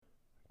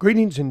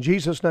Greetings in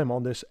Jesus' name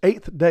on this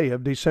 8th day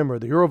of December,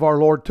 the year of our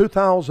Lord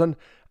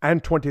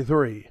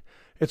 2023.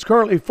 It's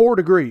currently 4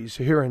 degrees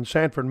here in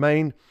Sanford,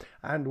 Maine,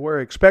 and we're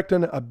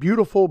expecting a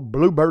beautiful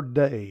bluebird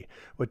day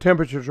with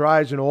temperatures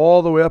rising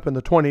all the way up in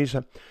the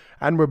 20s.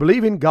 And we're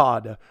believing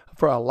God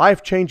for a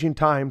life-changing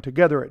time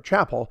together at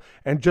chapel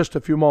in just a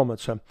few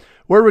moments.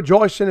 We're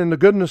rejoicing in the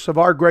goodness of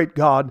our great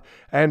God.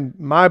 And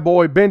my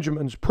boy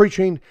Benjamin's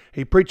preaching.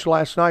 He preached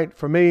last night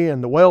for me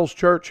in the Wells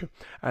Church.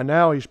 And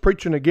now he's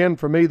preaching again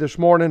for me this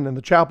morning in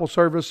the chapel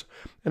service.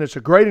 And it's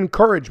a great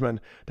encouragement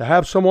to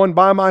have someone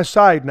by my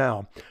side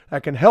now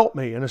that can help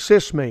me and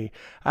assist me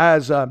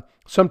as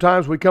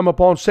sometimes we come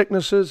upon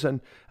sicknesses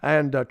and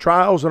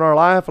trials in our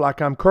life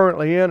like I'm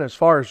currently in as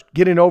far as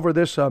getting over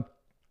this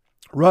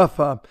rough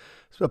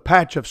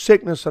patch of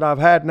sickness that I've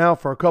had now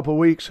for a couple of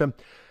weeks.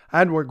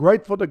 And we're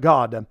grateful to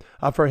God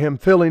for Him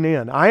filling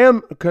in. I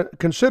am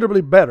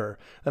considerably better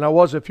than I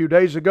was a few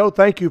days ago.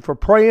 Thank you for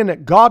praying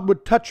that God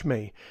would touch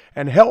me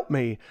and help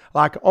me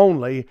like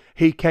only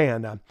He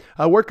can.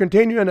 We're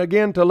continuing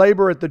again to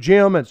labor at the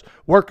gym and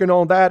working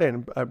on that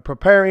and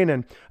preparing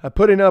and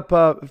putting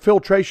up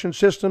filtration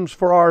systems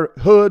for our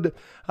hood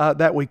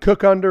that we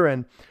cook under.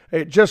 And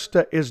it just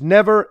is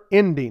never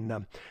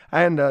ending.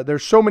 And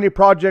there's so many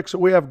projects that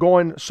we have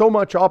going, so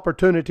much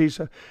opportunities,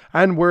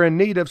 and we're in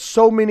need of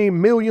so many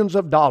millions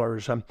of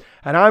dollars. And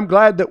I'm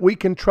glad that we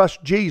can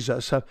trust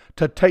Jesus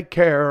to take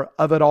care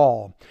of it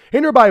all.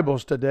 In your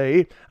Bibles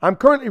today, I'm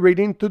currently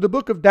reading through the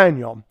book of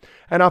Daniel.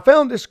 And I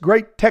found this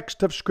great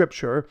text of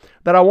Scripture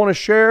that I want to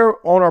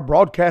share on our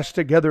broadcast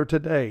together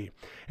today.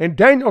 In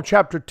Daniel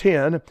chapter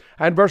 10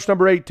 and verse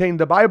number 18,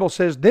 the Bible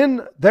says,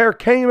 "Then there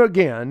came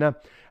again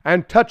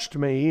and touched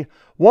me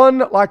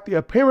one like the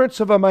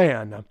appearance of a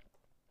man,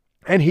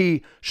 and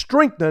he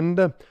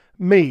strengthened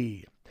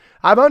me."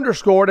 I've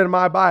underscored in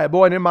my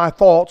Bible and in my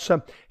thoughts,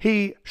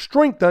 he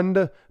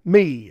strengthened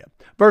me.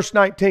 Verse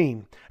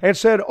 19, and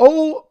said,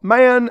 "O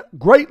man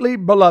greatly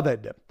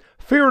beloved,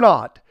 fear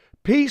not,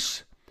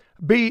 peace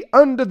be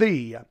unto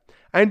thee."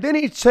 And then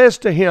he says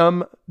to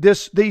him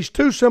these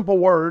two simple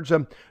words,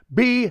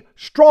 "Be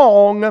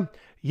strong,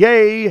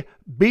 yea,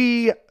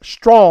 be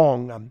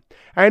strong."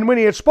 And when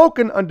he had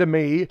spoken unto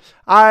me,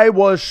 I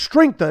was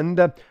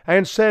strengthened,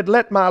 and said,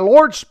 "Let my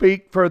Lord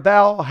speak, for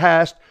thou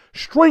hast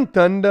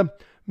strengthened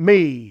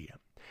me."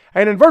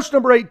 And in verse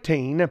number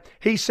 18,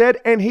 he said,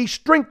 "And he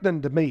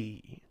strengthened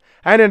me."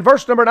 And in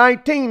verse number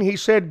 19, he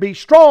said, "Be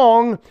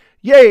strong,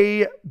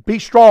 yea, be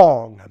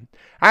strong."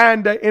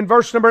 And in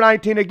verse number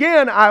 19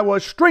 again, I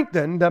was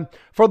strengthened,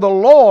 for the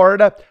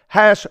Lord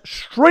has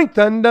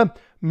strengthened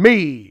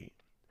me.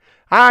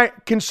 I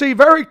can see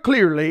very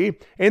clearly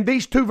in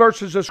these two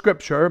verses of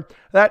Scripture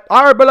that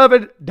our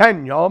beloved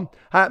Daniel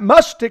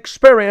must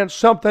experience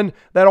something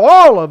that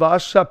all of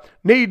us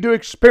need to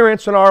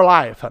experience in our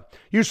life.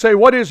 You say,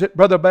 "What is it,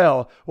 Brother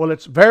Bell?" Well,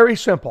 it's very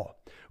simple.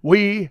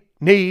 We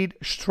need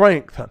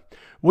strength.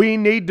 We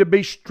need to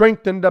be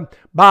strengthened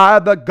by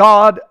the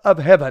God of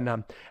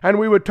heaven. And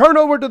we would turn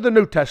over to the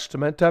New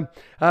Testament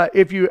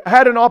if you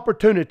had an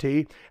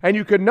opportunity. And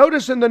you could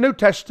notice in the New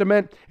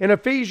Testament, in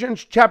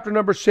Ephesians chapter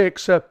number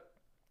 6,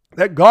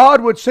 that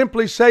God would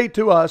simply say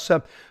to us,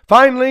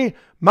 "Finally,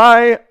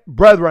 my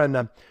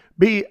brethren,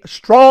 be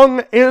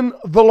strong in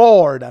the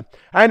Lord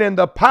and in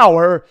the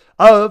power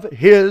of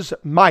His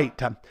might."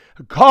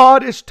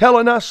 God is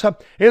telling us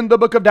in the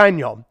book of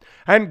Daniel,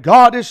 and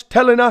God is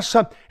telling us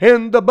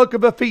in the book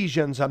of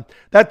Ephesians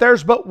that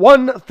there's but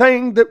one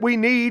thing that we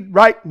need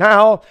right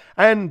now,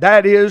 and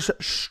that is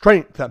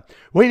strength.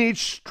 We need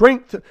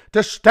strength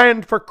to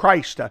stand for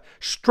Christ,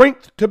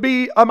 strength to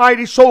be a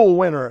mighty soul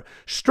winner,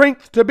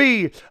 strength to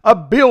be a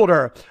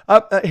builder.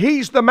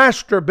 He's the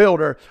master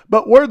builder,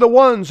 but we're the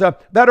ones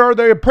that are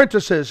the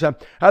apprentices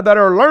that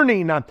are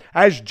learning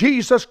as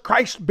Jesus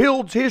Christ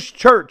builds His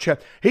church.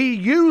 He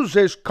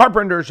uses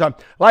carpenters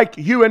like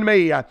you and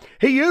me.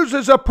 He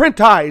uses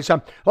apprentices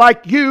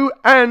like you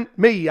and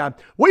me.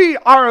 We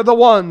are the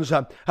ones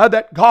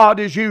that God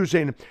is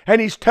using. And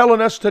He's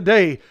telling us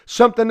today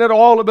something that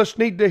all of us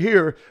need to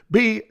hear.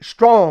 Be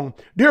strong.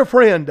 Dear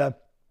friend,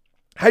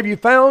 have you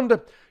found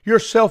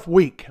yourself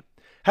weak?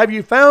 Have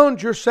you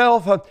found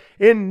yourself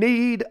in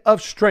need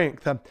of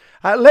strength?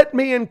 Let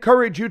me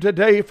encourage you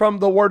today from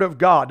the Word of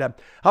God.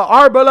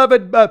 Our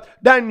beloved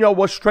Daniel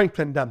was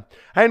strengthened.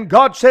 And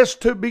God says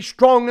to be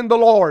strong in the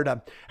Lord.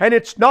 And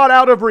it's not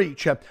out of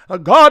reach.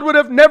 God would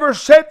have never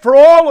said for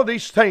all of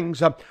these things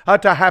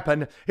to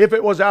happen if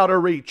it was out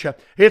of reach.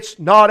 It's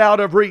not out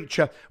of reach.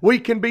 We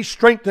can be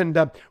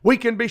strengthened. We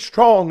can be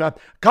strong.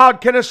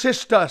 God can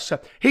assist us.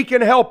 He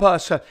can help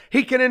us.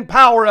 He can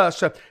empower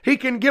us. He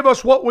can give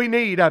us what we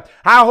need.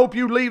 I hope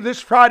you leave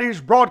this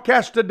Friday's broadcast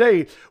broadcast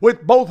today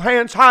with both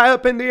hands high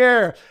up in the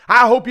air.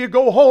 I hope you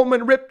go home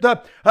and rip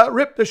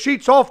the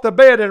sheets off the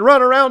bed and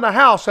run around the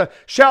house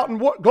shouting,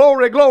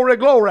 glory, glory,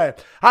 glory.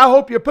 I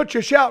hope you put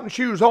your shouting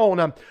shoes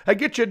on,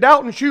 get your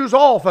doubting shoes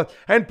off,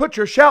 and put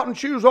your shouting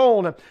shoes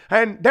on,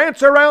 and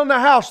dance around the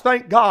house,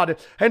 thank God,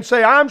 and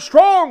say, I'm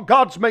strong.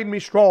 God's made me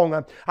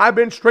strong. I've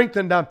been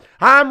strengthened.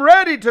 I'm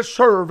ready to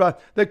serve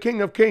the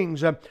King of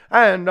Kings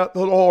and the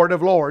Lord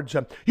of Lords.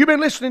 You've been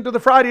listening to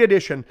the Friday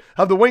edition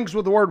of the Wings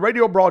with the Word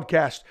radio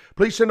broadcast.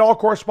 Please send all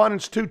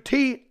correspondence to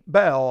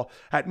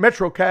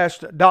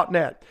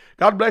tbell@metrocast.net.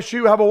 God bless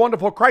you. Have a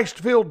wonderful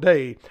Christ-filled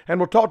day, and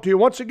we'll talk to you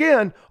once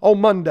again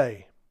on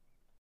Monday.